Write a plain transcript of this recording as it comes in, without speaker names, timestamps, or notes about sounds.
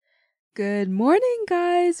Good morning,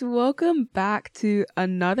 guys. Welcome back to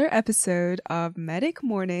another episode of Medic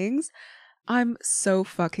Mornings. I'm so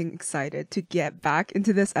fucking excited to get back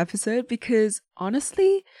into this episode because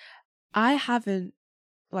honestly, I haven't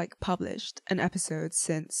published an episode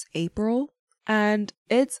since April and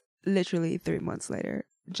it's literally 3 months later,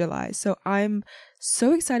 July. So I'm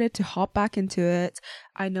so excited to hop back into it.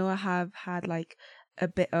 I know I have had a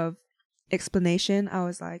bit of explanation. I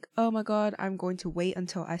was like, oh my god, I'm going to wait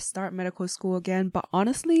until I start medical school again. But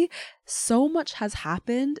honestly, so much has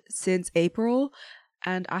happened since April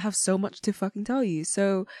and I have so much to fucking tell you.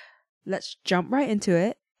 So let's jump right into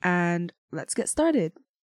it and let's get started.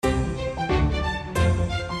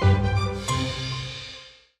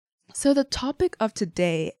 So the topic of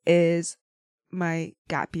today is my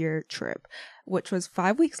gap year trip, which was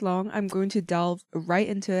 5 weeks long. I'm going to delve right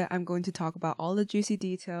into it. I'm going to talk about all the juicy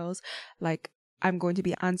details. I'm going to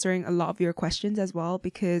be answering a lot of your questions as well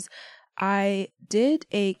because I did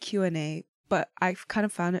a Q&A, but I kind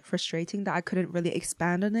of found it frustrating that I couldn't really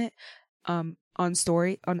expand on it on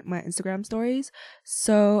my Instagram stories.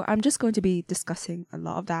 So I'm just going to be discussing a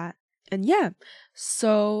lot of that. And yeah,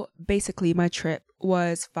 so basically my trip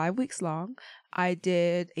was 5 weeks long. I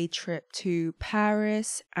did a trip to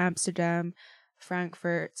Paris, Amsterdam,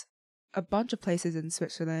 Frankfurt, a bunch of places in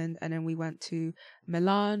Switzerland, and then we went to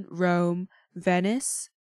Milan, Rome, Venice,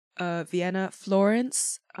 Vienna,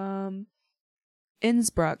 Florence,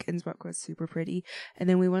 Innsbruck. Innsbruck was super pretty. And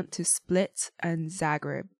then we went to Split and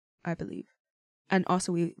Zagreb, I believe. And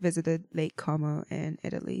also we visited Lake Como in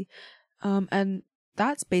Italy. And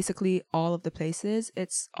that's basically all of the places.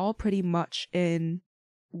 It's all pretty much in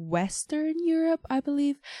Western Europe, I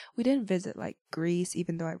believe. We didn't visit Greece,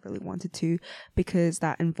 even though I really wanted to, because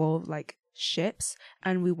that involved ships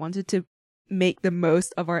and we wanted to make the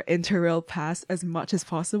most of our interrail pass as much as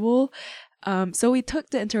possible. So we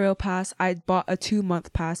took the interrail pass. I bought a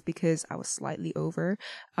 2-month pass because I was slightly over.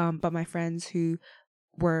 But my friends who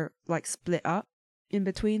were split up in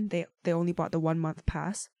between, they only bought the 1-month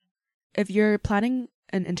pass. If you're planning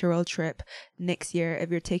an interrail trip next year,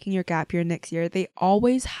 if you're taking your gap year next year, they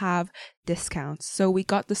always have discounts. So we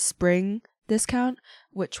got the spring discount,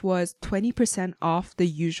 which was 20% off the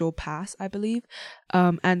usual pass, I believe.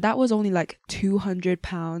 And that was only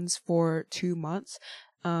 £200 for 2 months,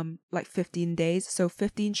 15 days. So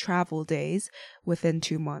 15 travel days within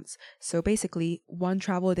 2 months. So basically, one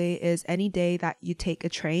travel day is any day that you take a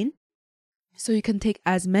train. So you can take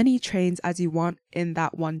as many trains as you want in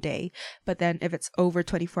that one day. But then if it's over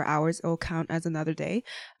 24 hours, it'll count as another day.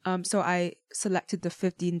 So I selected the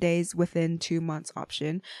 15 days within 2 months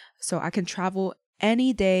option. So I can travel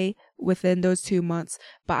any day within those 2 months,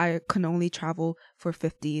 but I can only travel for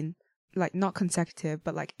 15, not consecutive,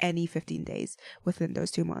 but any 15 days within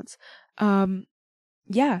those 2 months.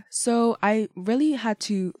 Yeah, so I really had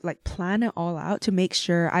to plan it all out to make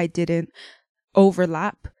sure I didn't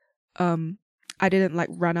overlap. I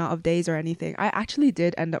didn't run out of days or anything. I actually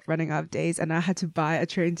did end up running out of days and I had to buy a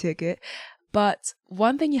train ticket. But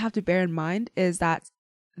one thing you have to bear in mind is that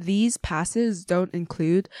these passes don't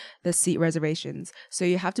include the seat reservations. So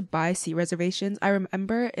you have to buy seat reservations. I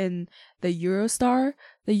remember in the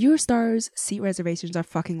Eurostar's seat reservations are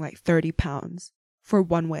fucking £30 for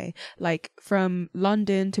one way. From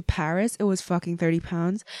London to Paris, it was fucking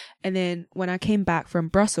 £30. And then when I came back from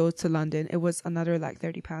Brussels to London, it was another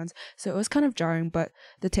 £30. So it was kind of jarring, but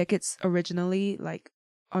the tickets originally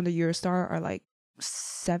on the Eurostar are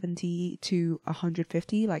 70 to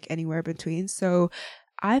 150, anywhere between. So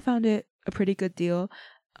I found it a pretty good deal.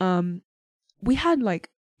 We had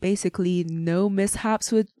basically no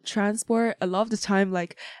mishaps with transport. A lot of the time,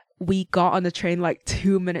 we got on the train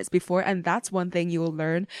 2 minutes before, and that's one thing you will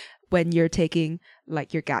learn when you're taking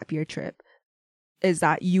your gap year trip, is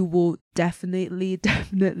that you will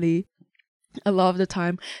definitely a lot of the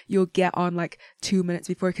time you'll get on 2 minutes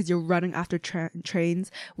before because you're running after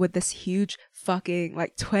trains with this huge fucking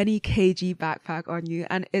 20 kg backpack on you,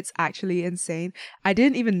 and it's actually insane. I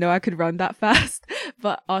didn't even know I could run that fast,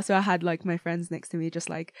 but also I had my friends next to me just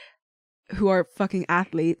who are fucking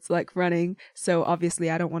athletes running, so obviously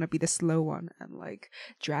I don't want to be the slow one and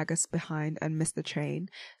drag us behind and miss the train.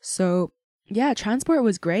 So yeah, transport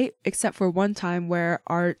was great except for one time where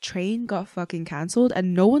our train got fucking cancelled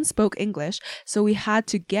and no one spoke English, so we had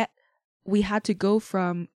to go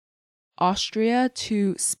from Austria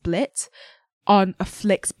to Split on a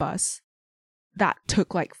Flixbus that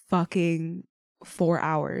took fucking 4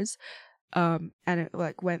 hours, and it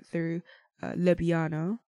went through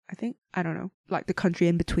Ljubljana, I think. I don't know, the country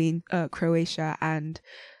in between Croatia and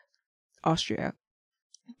Austria.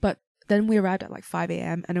 But then we arrived at 5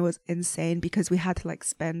 a.m. and it was insane because we had to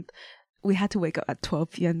spend we had to wake up at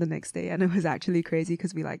 12 p.m. the next day, and it was actually crazy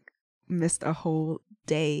because we like missed a whole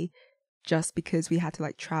day just because we had to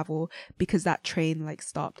like travel because that train like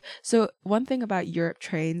stopped. So one thing about Europe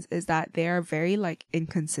trains is that they are very like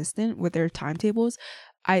inconsistent with their timetables.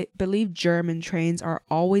 I believe German trains are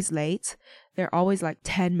always late. They're always like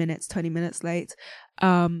 10 minutes, 20 minutes late.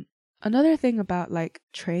 Another thing about like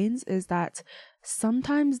trains is that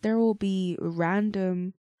sometimes there will be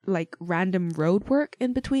random road work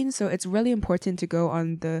in between. So it's really important to go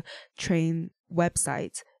on the train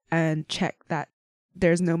website and check that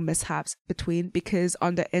there's no mishaps between, because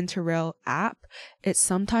on the Interrail app, it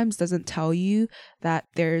sometimes doesn't tell you that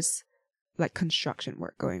there's like construction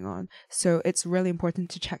work going on. So it's really important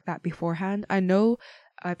to check that beforehand. I know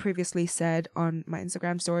I previously said on my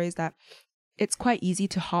Instagram stories that it's quite easy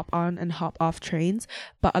to hop on and hop off trains,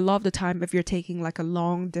 but a lot of the time, if you're taking like a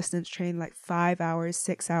long distance train, like 5 hours,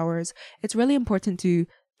 6 hours, it's really important to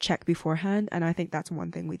check beforehand. And I think that's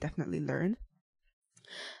one thing we definitely learned.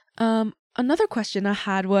 Another question I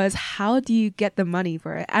had was, how do you get the money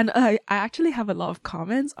for it? And I actually have a lot of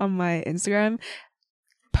comments on my Instagram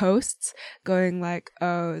posts going like,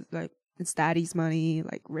 oh, like it's daddy's money,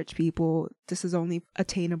 like rich people, this is only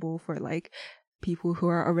attainable for like people who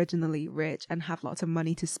are originally rich and have lots of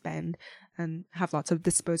money to spend and have lots of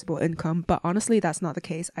disposable income. But honestly, that's not the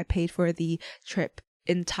case. I paid for the trip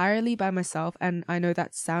entirely by myself, and I know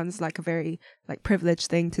that sounds like a very like privileged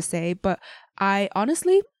thing to say, but I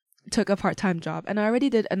honestly took a part-time job, and I already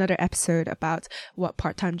did another episode about what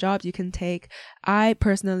part-time jobs you can take. I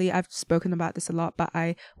personally, I've spoken about this a lot, but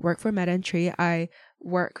I work for MedEntry. I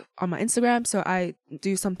work on my Instagram, so I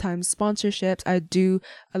do sometimes sponsorships. I do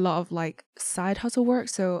a lot of like side hustle work,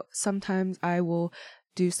 so sometimes I will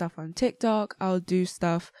do stuff on TikTok. I'll do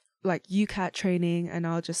stuff like UCAT training, and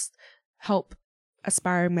I'll just help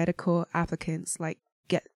aspiring medical applicants like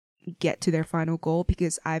get to their final goal,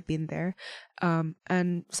 because I've been there.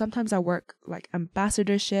 And sometimes I work like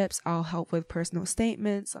ambassadorships. I'll help with personal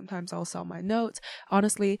statements. Sometimes I'll sell my notes.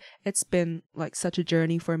 Honestly, it's been like such a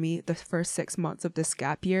journey for me. The first 6 months of this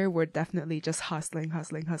gap year were definitely just hustling.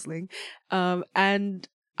 And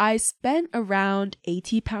I spent around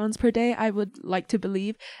 £80 per day, I would like to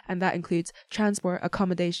believe, and that includes transport,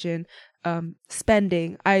 accommodation,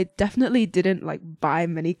 spending. I definitely didn't like buy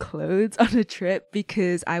many clothes on a trip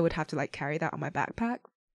because I would have to like carry that on my backpack.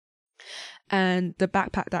 And the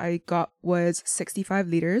backpack that I got was 65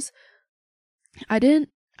 liters. I didn't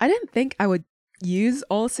think I would use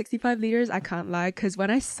all 65 liters, I can't lie, because when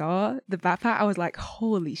I saw the backpack, I was like,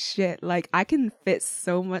 holy shit, like I can fit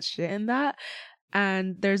so much shit in that.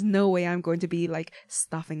 And there's no way I'm going to be like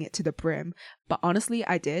stuffing it to the brim. But honestly,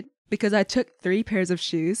 I did, because I took 3 pairs of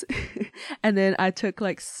shoes and then I took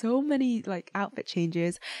like so many like outfit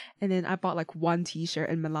changes, and then I bought like 1 t-shirt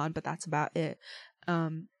in Milan, but that's about it.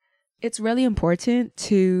 It's really important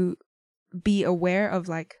to be aware of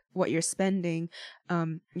like what you're spending,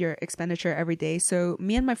 your expenditure every day. So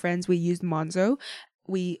me and my friends, we used Monzo.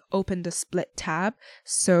 We opened a split tab.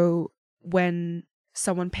 So when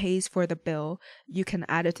someone pays for the bill, you can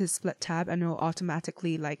add it to the split tab and it'll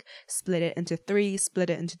automatically like split it into 3, split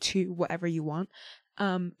it into 2, whatever you want.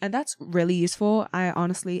 And that's really useful. I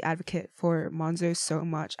honestly advocate for Monzo so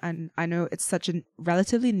much, and I know it's such a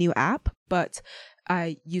relatively new app, but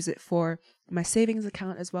I use it for my savings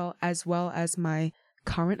account as well as my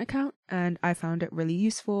current account, and I found it really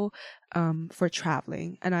useful for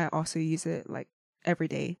traveling, and I also use it like every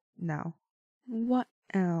day now. What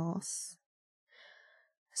else?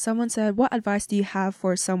 Someone said, what advice do you have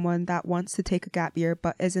for someone that wants to take a gap year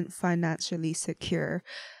but isn't financially secure?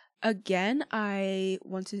 Again, I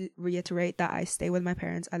want to reiterate that I stay with my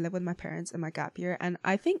parents. I live with my parents in my gap year. And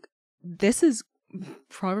I think this is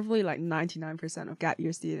probably like 99% of gap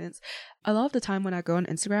year students. A lot of the time when I go on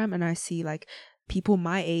Instagram and I see like people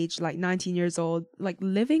my age, like 19 years old, like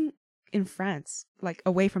living in France, like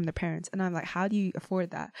away from their parents. And I'm like, how do you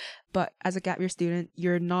afford that? But as a gap year student,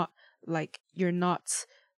 you're not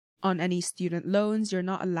on any student loans. You're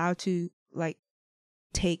not allowed to like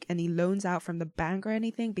take any loans out from the bank or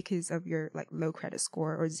anything because of your like low credit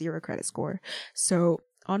score or 0 credit score. So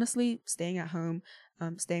honestly, staying at home,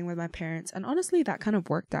 staying with my parents, and honestly that kind of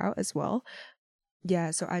worked out as well.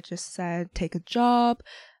 Yeah, so I just said take a job,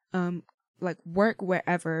 like work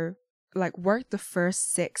wherever, like work the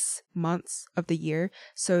first 6 months of the year,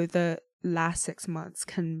 so the last 6 months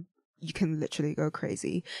you can literally go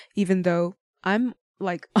crazy. Even though I'm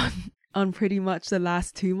like on pretty much the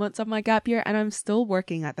last 2 months of my gap year, and I'm still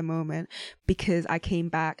working at the moment because I came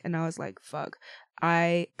back and I was like, fuck,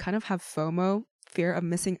 I kind of have FOMO, fear of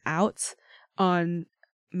missing out on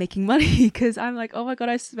making money because I'm like, oh my God,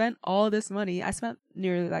 I spent all this money. I spent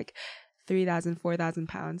nearly like 3,000, 4,000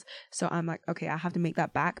 pounds. So I'm like, okay, I have to make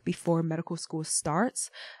that back before medical school starts.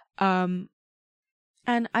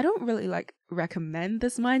 And I don't really like recommend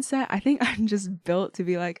this mindset. I think I'm just built to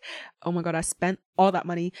be like, oh my God, I spent all that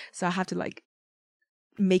money. So I have to like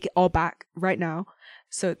make it all back right now.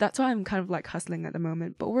 So that's why I'm kind of like hustling at the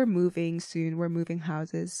moment. But we're moving soon. We're moving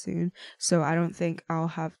houses soon. So I don't think I'll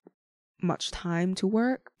have much time to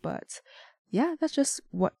work. But yeah, that's just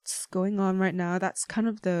what's going on right now. That's kind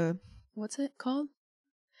of the, what's it called?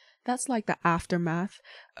 That's like the aftermath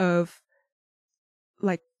of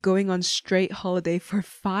like going on straight holiday for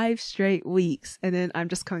 5 straight weeks, and then I'm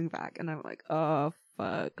just coming back and I'm like, oh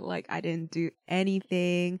fuck, like I didn't do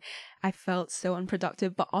anything. I felt so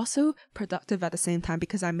unproductive, but also productive at the same time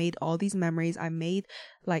because I made all these memories. I made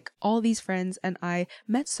like all these friends, and I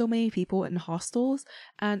met so many people in hostels.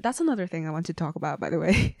 And that's another thing I want to talk about, by the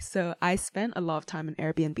way. So I spent a lot of time in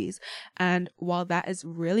Airbnbs, and while that is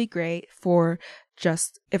really great for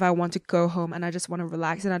just if I want to go home and I just want to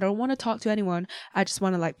relax and I don't want to talk to anyone, I just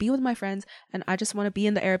want to like be with my friends, and I just want to be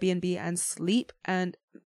in the Airbnb and sleep. And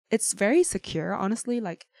it's very secure, honestly,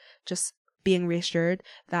 like just being reassured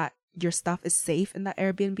that your stuff is safe in that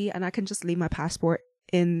Airbnb, and I can just leave my passport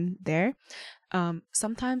in there.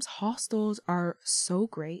 Sometimes hostels are so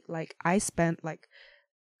great. Like I spent like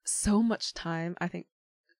so much time, I think,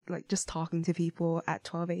 like just talking to people at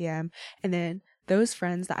 12 a.m. And then those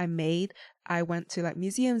friends that I made, I went to like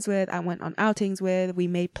museums with, I went on outings with, we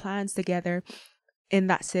made plans together in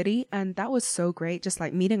that city. And that was so great, just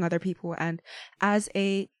like meeting other people. And I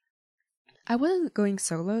wasn't going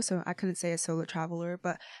solo, so I couldn't say a solo traveler,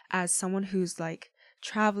 but as someone who's like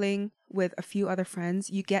traveling with a few other friends,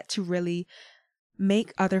 you get to really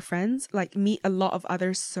make other friends, like meet a lot of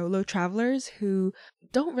other solo travelers who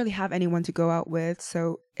don't really have anyone to go out with.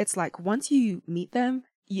 So it's like once you meet them,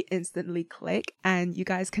 you instantly click and you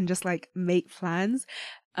guys can just like make plans.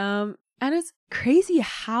 And it's crazy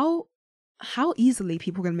how easily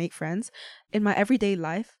people can make friends in my everyday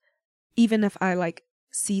life. Even if I like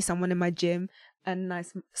see someone in my gym and I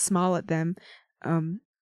smile at them,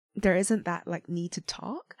 there isn't that like need to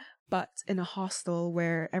talk. But in a hostel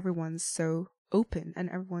where everyone's so open and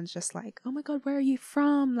everyone's just like, oh my God, where are you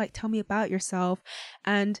from? Like, tell me about yourself.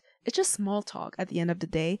 And it's just small talk at the end of the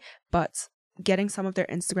day. But getting some of their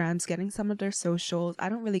Instagrams, getting some of their socials, I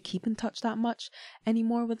don't really keep in touch that much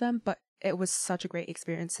anymore with them. But it was such a great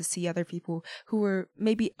experience to see other people who were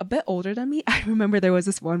maybe a bit older than me. I remember there was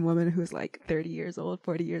this one woman who was like 30 years old,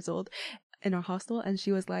 40 years old in our hostel. And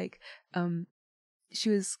she was like, she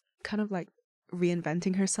was kind of like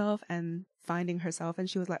reinventing herself and finding herself, and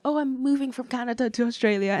she was like, oh, I'm moving from Canada to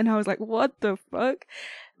Australia. And I was like, what the fuck?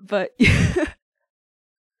 But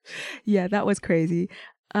yeah, that was crazy.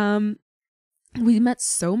 We met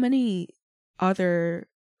so many other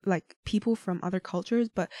like people from other cultures,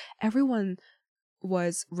 but everyone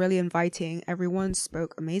was really inviting. Everyone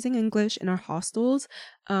spoke amazing English in our hostels.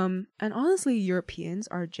 And honestly, Europeans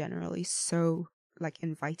are generally so like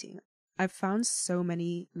inviting. I've found so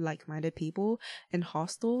many like-minded people in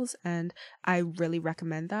hostels, and I really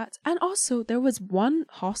recommend that. And also, there was one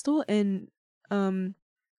hostel in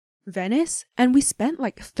Venice, and we spent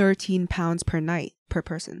like £13 per night per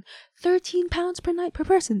person. £13 per night per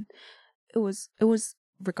person. It was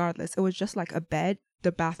regardless. It was just like a bed.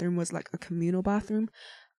 The bathroom was like a communal bathroom.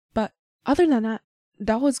 But other than that,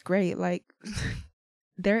 that was great. Like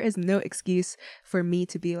there is no excuse for me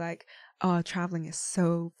to be like, oh, traveling is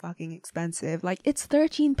so fucking expensive. Like it's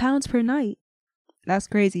 £13 per night. That's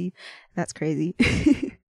crazy. That's crazy.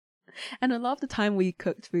 And a lot of the time we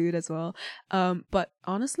cooked food as well. But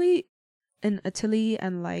honestly, in Italy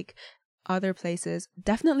and like other places,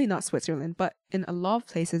 definitely not Switzerland, but in a lot of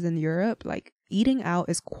places in Europe, like eating out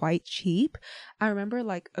is quite cheap. I remember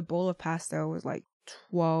like a bowl of pasta was like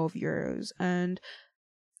 12 euros, and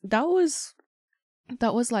that was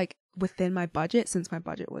like within my budget, since my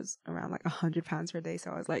budget was around like £100 per day.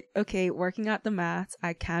 So I was like, okay, working out the maths,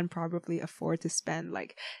 I can probably afford to spend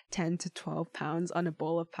like 10 to 12 pounds on a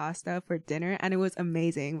bowl of pasta for dinner. And it was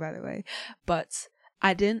amazing, by the way. But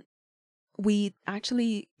we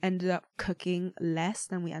actually ended up cooking less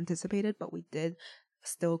than we anticipated, but we did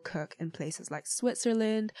still cook in places like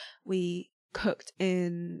Switzerland. We cooked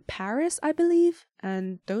in Paris, I believe,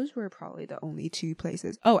 and those were probably the only 2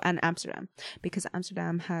 places. Oh, and Amsterdam, because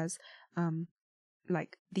Amsterdam has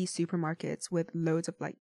like these supermarkets with loads of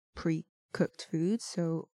like pre-cooked food.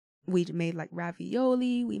 So we made like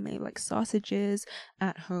ravioli, we made like sausages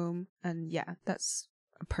at home, and yeah, that's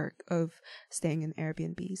a perk of staying in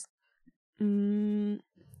Airbnbs.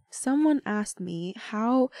 someone asked me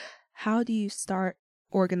how do you start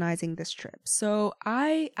organizing this trip? So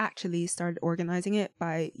I actually started organizing it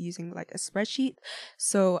by using like a spreadsheet.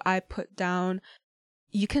 So I put down,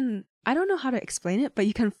 I don't know how to explain it, but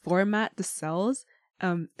you can format the cells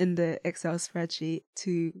in the Excel spreadsheet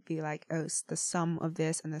to be like, oh, it's the sum of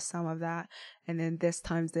this and the sum of that, and then this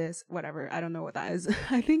times this, whatever. I don't know what that is.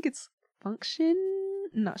 I think it's function,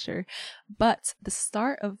 not sure. But the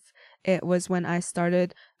start of it was when I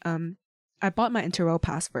started, I bought my Interrail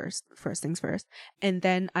pass first things first, and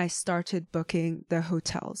then I started booking the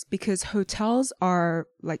hotels, because hotels are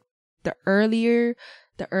like, the earlier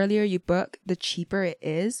you book, the cheaper it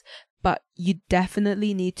is, but you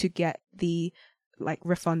definitely need to get the like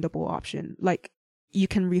refundable option. Like, you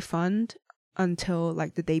can refund until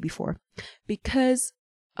like the day before, because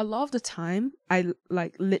a lot of the time I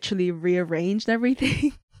like literally rearranged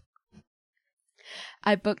everything.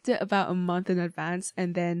 I booked it about a month in advance,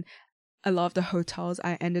 and then a lot of the hotels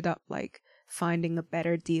I ended up like finding a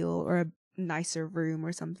better deal or a nicer room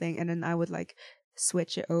or something, and then I would like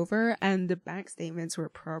switch it over, and the bank statements were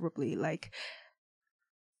probably like,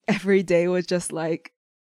 every day was just like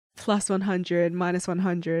plus 100, minus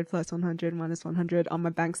 100, plus 100, minus 100 on my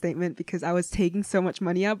bank statement, because I was taking so much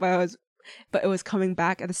money out, but it was coming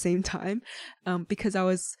back at the same time, because I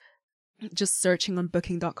was just searching on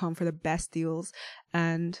booking.com for the best deals.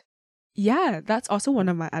 And yeah, that's also one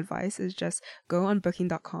of my advice, is just go on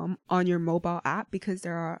booking.com on your mobile app, because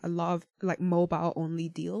there are a lot of like mobile only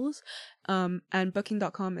deals. And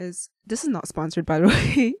booking.com this is not sponsored, by the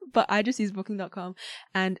way, but I just use booking.com,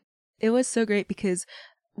 and it was so great because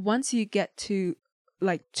once you get to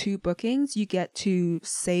like 2 bookings, you get to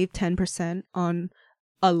save 10% on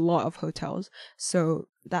a lot of hotels. So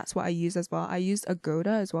that's what I used as well. I used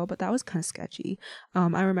Agoda as well, but that was kind of sketchy.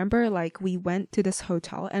 I remember like we went to this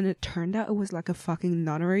hotel, and it turned out it was like a fucking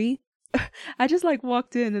nunnery. I just like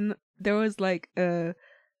walked in, and there was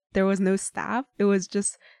no staff. It was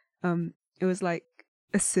just it was like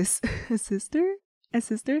a sister.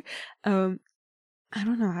 I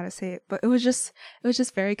don't know how to say it, but it was just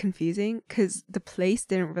very confusing, because the place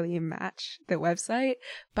didn't really match the website.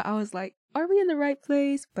 But I was like, are we in the right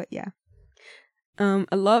place? But yeah. A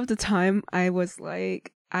lot of the time I was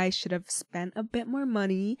like, I should have spent a bit more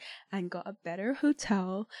money and got a better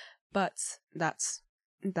hotel, but that's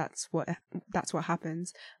what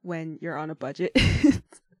happens when you're on a budget.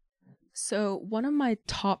 So one of my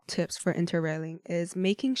top tips for interrailing is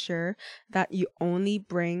making sure that you only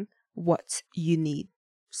bring what you need.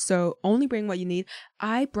 So only bring what you need.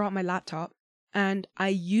 I brought my laptop, and I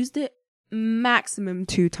used it maximum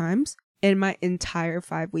 2 times in my entire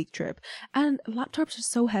 5-week trip. And laptops are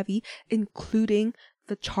so heavy, including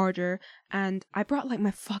the charger. And I brought like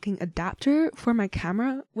my fucking adapter for my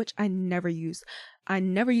camera, which I never used. I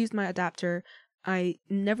never used my adapter. I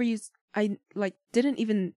like didn't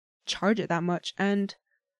even charge it that much. And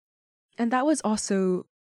that was also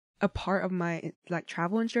a part of my like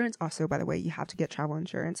travel insurance. Also, by the way, you have to get travel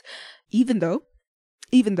insurance, even though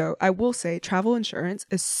I will say travel insurance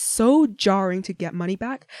is so jarring to get money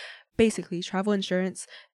back. Basically, travel insurance,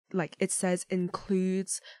 like it says,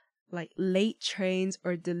 includes like late trains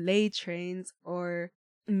or delayed trains or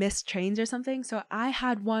missed trains or something. So I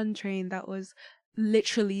had one train that was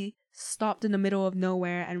literally stopped in the middle of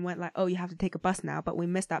nowhere and went like, oh, you have to take a bus now, but we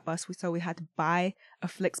missed that bus, so we had to buy a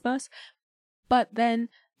Flixbus. But then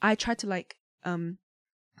I tried to like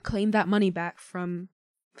claim that money back from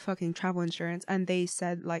fucking travel insurance, and they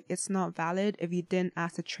said like it's not valid if you didn't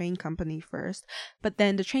ask the train company first. But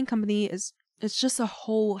then the train company it's just a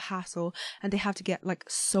whole hassle, and they have to get like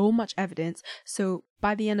so much evidence. So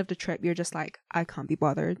by the end of the trip, you're just like, I can't be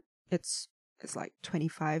bothered. It's like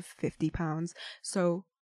 25-50 pounds. So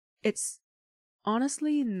it's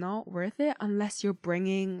honestly not worth it unless you're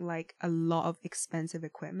bringing like a lot of expensive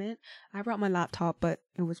equipment. I brought my laptop, but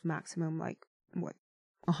it was maximum like what,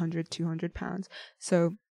 100-200 pounds.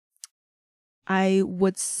 So I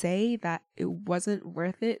would say that it wasn't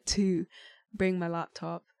worth it to bring my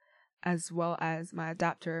laptop as well as my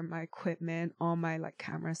adapter, my equipment, all my like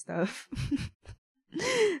camera stuff.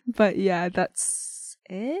 But yeah, that's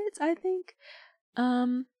it, I think.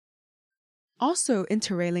 Also,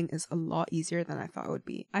 interrailing is a lot easier than I thought it would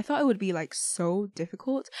be. I thought it would be like so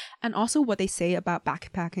difficult. And also what they say about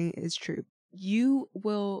backpacking is true. You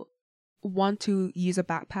will want to use a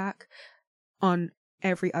backpack on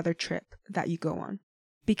every other trip that you go on.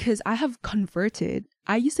 Because I have converted.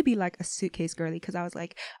 I used to be like a suitcase girly, because I was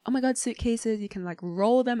like, oh my god, suitcases, you can like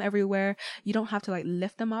roll them everywhere. You don't have to like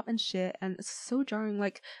lift them up and shit. And it's so jarring.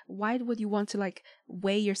 Like, why would you want to like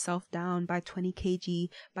weigh yourself down by 20 kg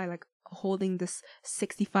by like holding this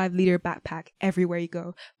 65-liter backpack everywhere you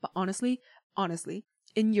go. But honestly,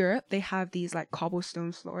 in Europe, they have these like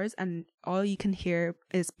cobblestone floors, and all you can hear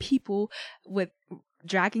is people with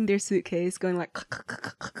dragging their suitcase going like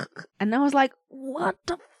and I was like, what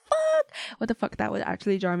the fuck, that would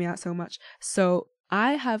actually jar me out so much. So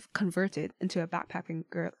I have converted into a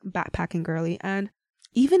backpacking girly. And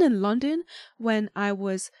even in London, when I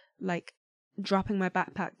was like dropping my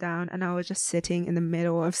backpack down and I was just sitting in the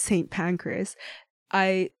middle of St. Pancras,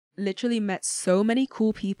 I literally met so many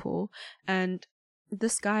cool people. And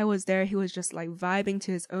this guy was there. He was just like vibing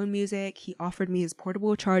to his own music. He offered me his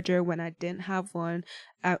portable charger when I didn't have one.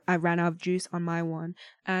 I ran out of juice on my one.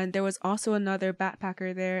 And there was also another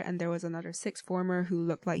backpacker there, and there was another sixth former who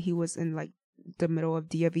looked like he was in like the middle of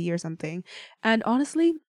DFE or something. And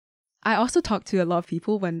honestly, I also talked to a lot of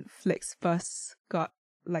people when Flixbus got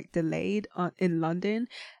like delayed in London,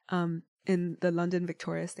 in the London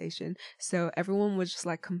Victoria station. So everyone was just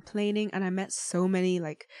like complaining, and I met so many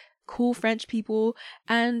like cool French people.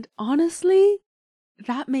 And honestly,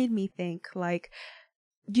 that made me think like,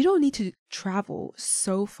 you don't need to travel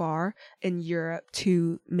so far in Europe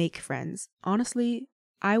to make friends. Honestly,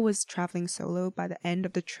 I was traveling solo by the end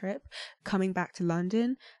of the trip, coming back to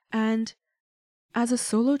London. And as a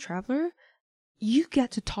solo traveler, you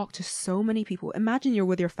get to talk to so many people. Imagine you're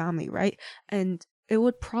with your family, right? And it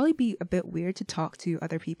would probably be a bit weird to talk to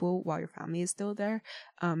other people while your family is still there,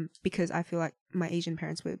 because I feel like my Asian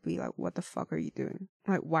parents would be like, what the fuck are you doing?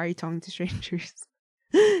 Like, why are you talking to strangers?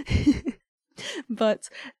 But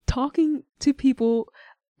talking to people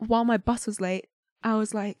while my bus was late, I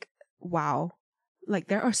was like, wow, like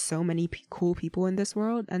there are so many cool people in this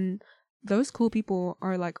world, and those cool people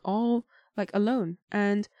are like all like alone,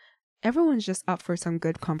 and everyone's just up for some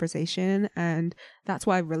good conversation. And that's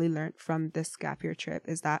what I really learned from this gap year trip,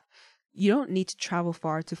 is that you don't need to travel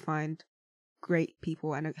far to find great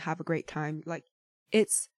people and have a great time. Like,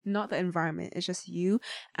 it's not the environment, it's just you.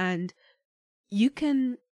 And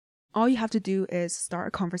all you have to do is start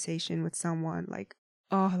a conversation with someone like,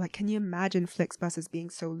 oh, like, can you imagine Flixbuses being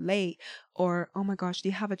so late? Or, oh my gosh, do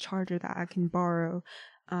you have a charger that I can borrow?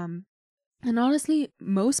 And honestly,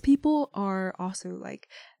 most people are also like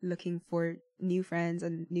looking for new friends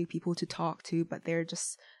and new people to talk to, but they're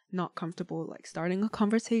just not comfortable like starting a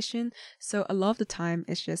conversation. So a lot of the time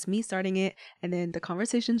it's just me starting it, and then the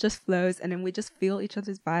conversation just flows, and then we just feel each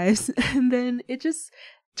other's vibes and then it just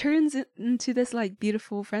turns into this like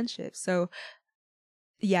beautiful friendship. So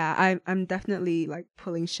yeah, I'm definitely like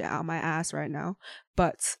pulling shit out of my ass right now,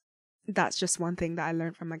 but that's just one thing that I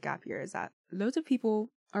learned from my gap year, is that loads of people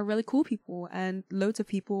are really cool people, and loads of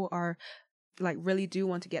people are like really do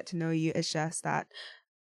want to get to know you. It's just that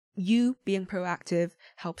you being proactive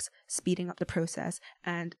helps speeding up the process,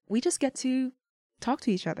 and we just get to talk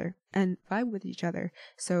to each other and vibe with each other.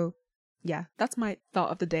 So yeah, that's my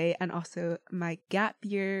thought of the day, and also my gap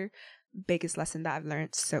year biggest lesson that I've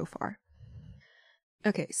learned so far.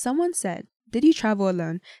 Okay, someone said, did you travel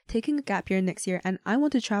alone? Taking a gap year next year, and I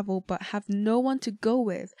want to travel but have no one to go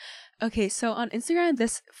with. Okay, so on Instagram,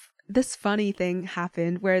 this funny thing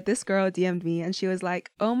happened where this girl DM'd me, and she was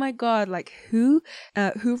like, "Oh my god, like who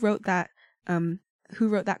wrote that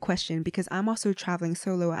question? Because I'm also traveling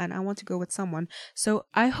solo and I want to go with someone." So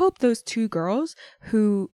I hope those two girls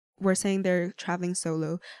who were saying they're traveling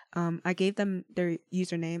solo, I gave them their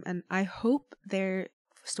username, and I hope they're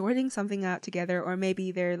sorting something out together, or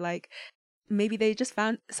maybe they just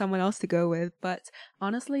found someone else to go with. But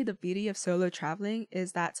honestly, the beauty of solo traveling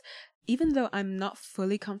is that even though I'm not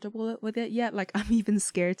fully comfortable with it yet, like I'm even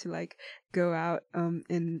scared to like go out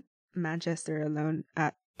in Manchester alone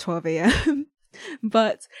at 12 a.m.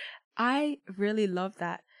 But I really love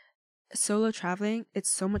that solo traveling,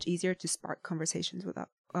 it's so much easier to spark conversations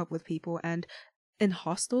with people. And in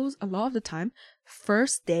hostels, a lot of the time,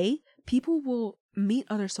 first day, people will meet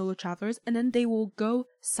other solo travelers, and then they will go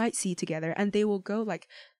sightsee together, and they will go like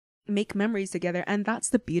make memories together. And that's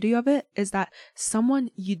the beauty of it, is that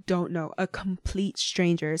someone you don't know, a complete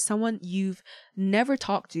stranger, someone you've never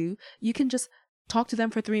talked to, you can just talk to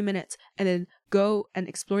them for 3 minutes and then go and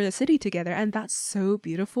explore the city together. And that's so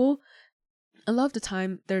beautiful. A lot of the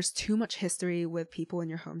time there's too much history with people in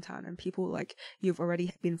your hometown, and people like you've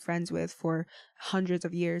already been friends with for hundreds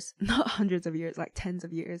of years, not hundreds of years, like tens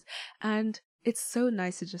of years. And it's so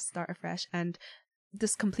nice to just start afresh, and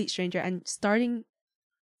this complete stranger, and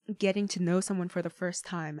getting to know someone for the first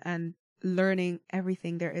time and learning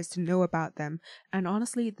everything there is to know about them. And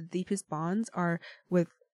honestly, the deepest bonds are with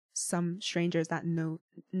some strangers that know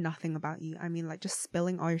nothing about you. I mean, like just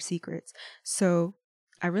spilling all your secrets. So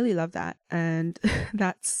I really love that. And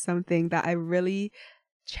that's something that I really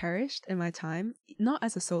cherished in my time, not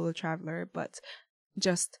as a solo traveler, but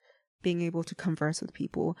just being able to converse with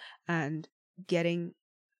people and getting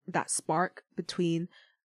that spark between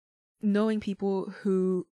knowing people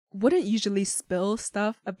who wouldn't usually spill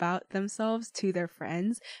stuff about themselves to their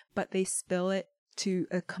friends, but they spill it to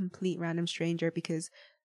a complete random stranger because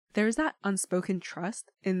there's that unspoken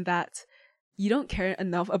trust in that you don't care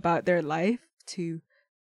enough about their life to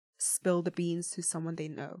spill the beans to someone they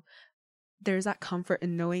know. There's that comfort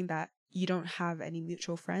in knowing that you don't have any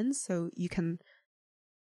mutual friends, so you can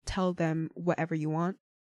tell them whatever you want.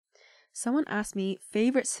 Someone asked me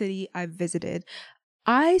favorite city I've visited.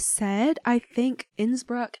 I said, I think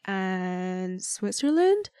Innsbruck and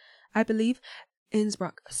Switzerland. I believe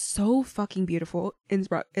Innsbruck, so fucking beautiful.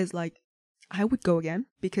 Innsbruck is like, I would go again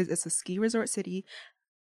because it's a ski resort city.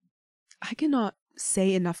 I cannot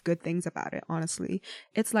say enough good things about it, honestly.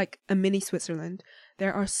 It's like a mini Switzerland.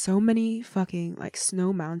 There are so many fucking like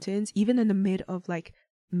snow mountains, even in the mid of like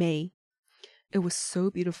May. It was so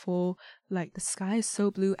beautiful. Like the sky is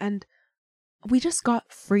so blue, and we just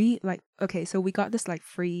got free, like, okay, so we got this like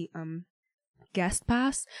free guest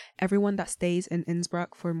pass. Everyone that stays in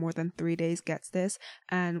Innsbruck for more than 3 days gets this,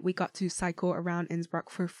 and we got to cycle around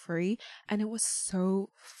Innsbruck for free, and it was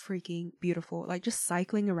so freaking beautiful. Like just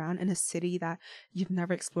cycling around in a city that you've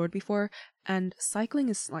never explored before, and cycling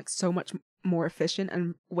is like so much more efficient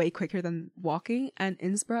and way quicker than walking. And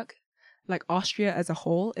Innsbruck, like Austria as a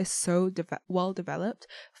whole, is so well developed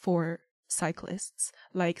for cyclists.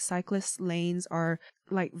 Like cyclist lanes are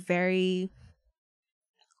like very,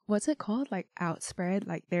 what's it called, like outspread,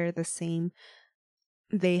 like they're the same,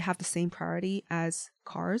 they have the same priority as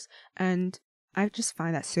cars. And I just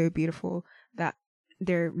find that so beautiful that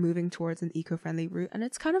they're moving towards an eco-friendly route. And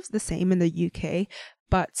it's kind of the same in the UK,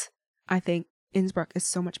 but I think Innsbruck is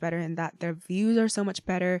so much better in that their views are so much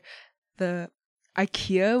better. The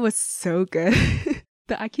IKEA was so good.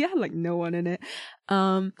 The IKEA had like no one in it.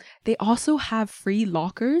 They also have free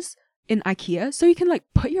lockers in IKEA, so you can like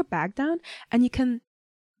put your bag down and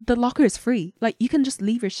the locker is free. Like you can just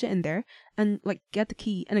leave your shit in there and like get the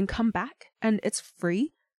key and then come back and it's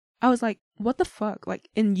free. I was like, what the fuck? Like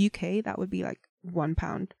in UK that would be like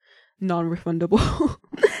 £1, non-refundable.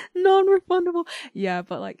 Non-refundable. Yeah,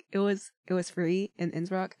 but like it was free in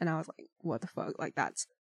Innsbruck, and I was like, what the fuck? Like that's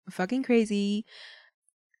fucking crazy.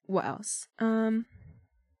 What else?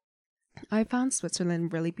 I found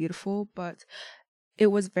Switzerland really beautiful, but it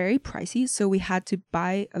was very pricey, so we had to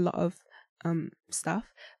buy a lot of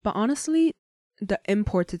stuff. But honestly, the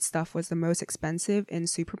imported stuff was the most expensive in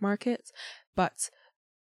supermarkets, but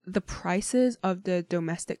the prices of the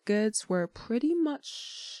domestic goods were pretty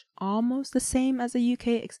much almost the same as the UK,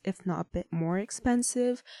 if not a bit more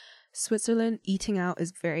expensive. Switzerland, eating out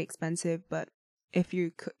is very expensive, but if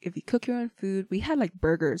you cook your own food, we had like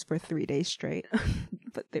burgers for 3 days straight,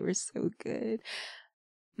 but they were so good.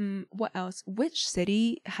 What else? Which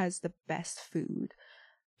city has the best food?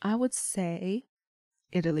 I would say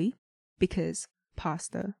Italy, because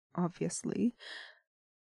pasta, obviously.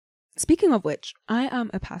 Speaking of which, I am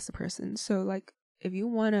a pasta person, so like if you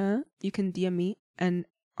wanna, you can DM me and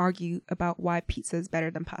argue about why pizza is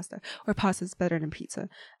better than pasta or pasta is better than pizza.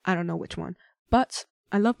 I don't know which one, but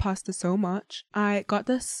I love pasta so much. I got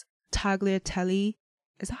this tagliatelle.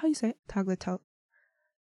 Is that how you say it? Tagliatelle.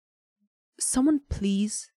 Someone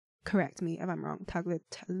please correct me if I'm wrong.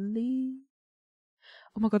 Tagliatelle.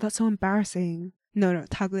 Oh my god, that's so embarrassing. No,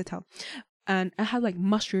 tagliatelle. And it had like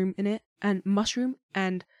mushroom in it, and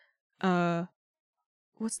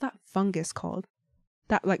what's that fungus called?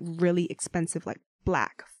 That like really expensive like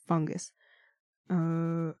black fungus.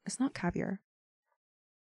 It's not caviar.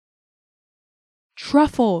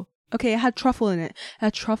 Truffle. Okay, it had truffle in it. It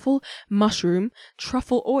had truffle, mushroom,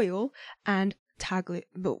 truffle oil, and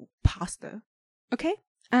pasta. Okay?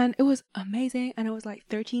 And it was amazing, and it was like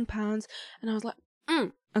 £13, and I was like,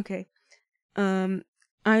 okay.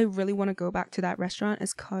 I really want to go back to that restaurant.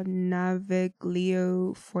 It's called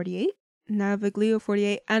Naviglio 48. Naviglio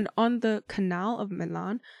 48. And on the canal of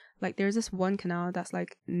Milan, like there's this one canal that's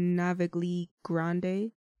like Navigli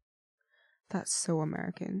Grande. That's so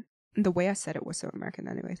American. The way I said it was so American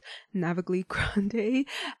anyways. Navigli Grande.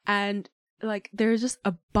 And like there's just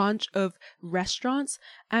a bunch of restaurants,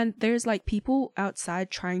 and there's like people outside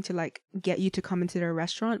trying to like get you to come into their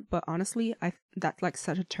restaurant, but honestly that's like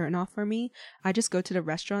such a turn off for me. I just go to the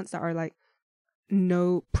restaurants that are like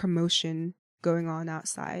no promotion going on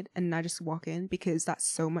outside, and I just walk in because that's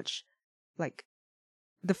so much like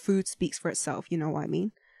the food speaks for itself, you know what I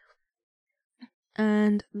mean?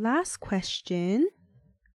 And last question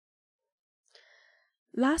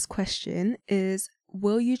is,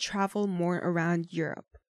 will you travel more around Europe?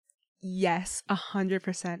 Yes,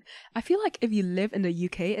 100%. I feel like if you live in the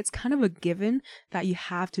UK, it's kind of a given that you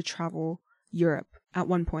have to travel Europe at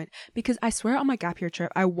one point. Because I swear on my gap year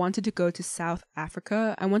trip, I wanted to go to South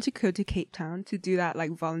Africa. I want to go to Cape Town to do that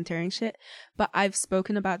like volunteering shit. But I've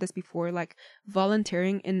spoken about this before. Like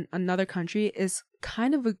volunteering in another country is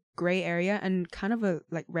kind of a gray area and kind of a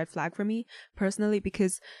like red flag for me personally,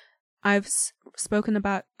 because I've spoken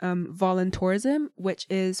about voluntourism, which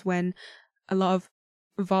is when a lot of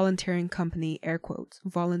volunteering company, air quotes,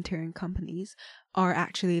 volunteering companies are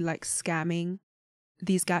actually like scamming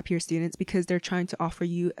these gap year students because they're trying to offer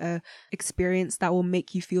you a experience that will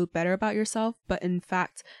make you feel better about yourself, but in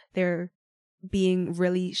fact they're being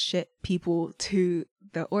really shit people to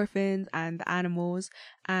the orphans and the animals.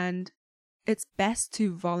 And it's best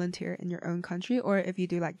to volunteer in your own country, or if you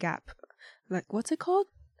do like gap, like what's it called,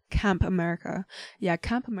 Camp America. Yeah,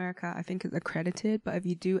 Camp America I think is accredited, but if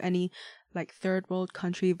you do any like third world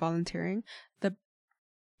country volunteering, the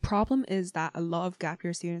problem is that a lot of gap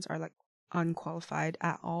year students are like unqualified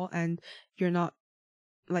at all, and you're not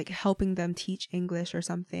like helping them teach English or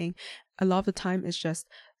something. A lot of the time it's just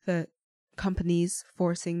the companies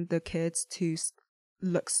forcing the kids to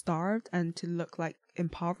look starved and to look like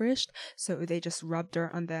impoverished, so they just rub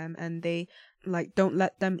dirt on them and they like don't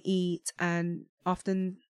let them eat, and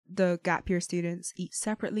often the gap year students eat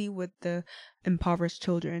separately with the impoverished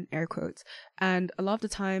children, air quotes, and a lot of the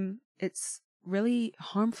time it's really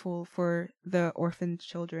harmful for the orphaned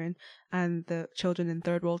children and the children in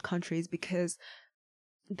third world countries, because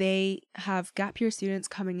they have gap year students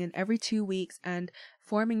coming in every 2 weeks and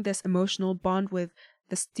forming this emotional bond with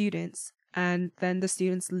the students, and then the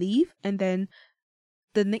students leave, and then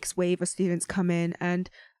the next wave of students come in and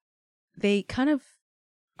they kind of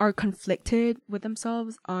are conflicted with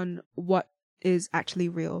themselves on what is actually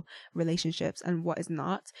real relationships and what is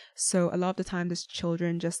not. So a lot of the time this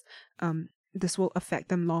children just this will affect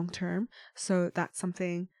them long term. So that's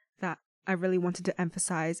something that I really wanted to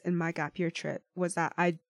emphasize in my gap year trip, was that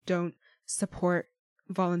I don't support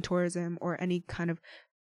volunteerism or any kind of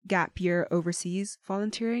gap year overseas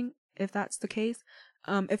volunteering, if that's the case.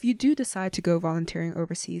 If you do decide to go volunteering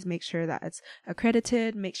overseas, make sure that it's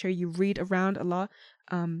accredited, make sure you read around a lot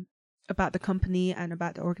about the company and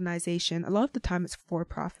about the organization. A lot of the time it's for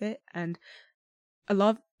profit, and a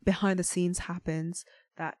lot of behind the scenes happens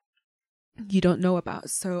that you don't know about.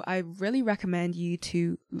 So I really recommend you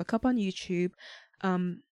to look up on YouTube.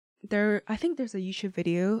 I think there's a YouTube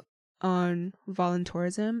video on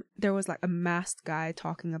voluntourism. There was like a masked guy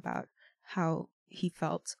talking about how he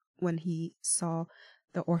felt when he saw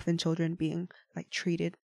the orphan children being like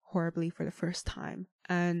treated horribly for the first time.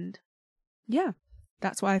 And yeah,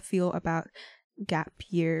 that's what I feel about gap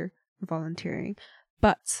year volunteering.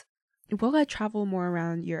 But will I travel more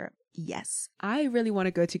around Europe? Yes, I really want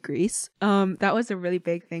to go to Greece. That was a really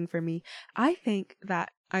big thing for me. I think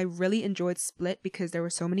that I really enjoyed Split because there were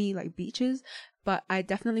so many like beaches, but I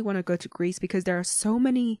definitely want to go to Greece because there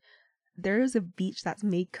is a beach that's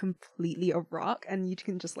made completely of rock and you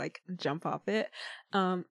can just like jump off it.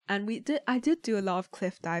 And I did do a lot of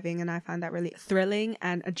cliff diving, and I found that really thrilling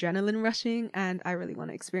and adrenaline rushing, and I really want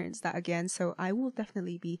to experience that again. So I will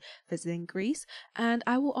definitely be visiting Greece, and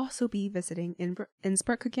I will also be visiting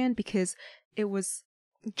Innsbruck again because it was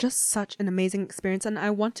just such an amazing experience, and I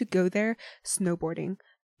want to go there snowboarding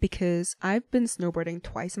because I've been snowboarding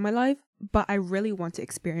twice in my life, but I really want to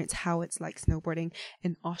experience how it's like snowboarding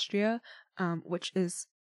in Austria, which is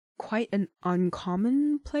quite an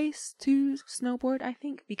uncommon place to snowboard, I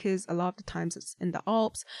think, because a lot of the times it's in the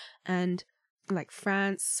Alps and like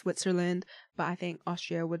France, Switzerland, but I think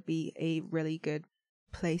Austria would be a really good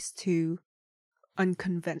place to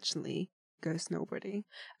unconventionally go snowboarding.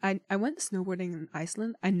 I went snowboarding in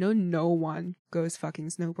Iceland. I know no one goes fucking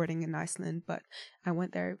snowboarding in Iceland, but I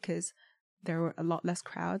went there because there were a lot less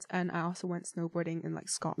crowds, and I also went snowboarding in like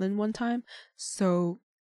Scotland one time. So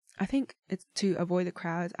I think it's to avoid the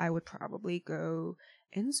crowds, I would probably go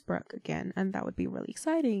Innsbruck again, and that would be really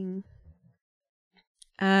exciting.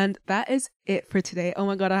 And that is it for today. Oh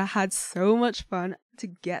my god, I had so much fun to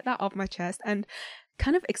get that off my chest and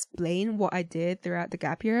kind of explain what I did throughout the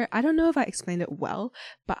gap year. I don't know if I explained it well,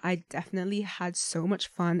 but I definitely had so much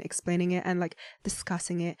fun explaining it and like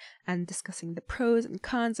discussing it and discussing the pros and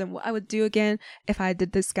cons and what I would do again if I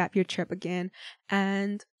did this gap year trip again.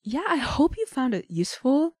 And yeah, I hope you found it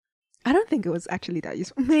useful. I don't think it was actually that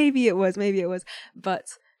useful. Maybe it was,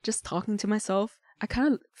 but just talking to myself, I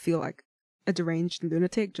kind of feel like a deranged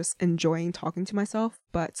lunatic just enjoying talking to myself.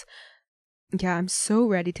 But yeah, I'm so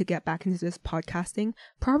ready to get back into this podcasting.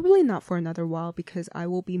 Probably not for another while because I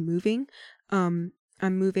will be moving. I'm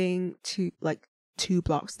moving to like 2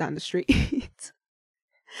 blocks down the street.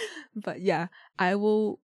 But yeah, I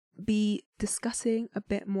will be discussing a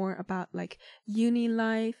bit more about like uni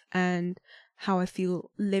life and how I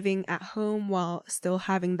feel living at home while still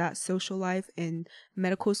having that social life in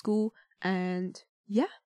medical school. And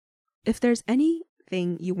yeah, if there's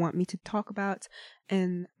anything you want me to talk about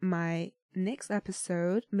in my next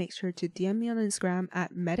episode, make sure to DM me on Instagram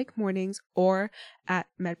at Medic Mornings or at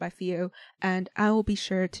Med by Theo, and I will be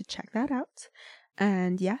sure to check that out.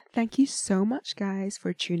 And yeah, thank you so much, guys,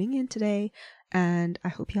 for tuning in today, and I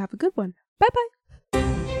hope you have a good one. Bye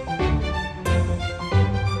bye.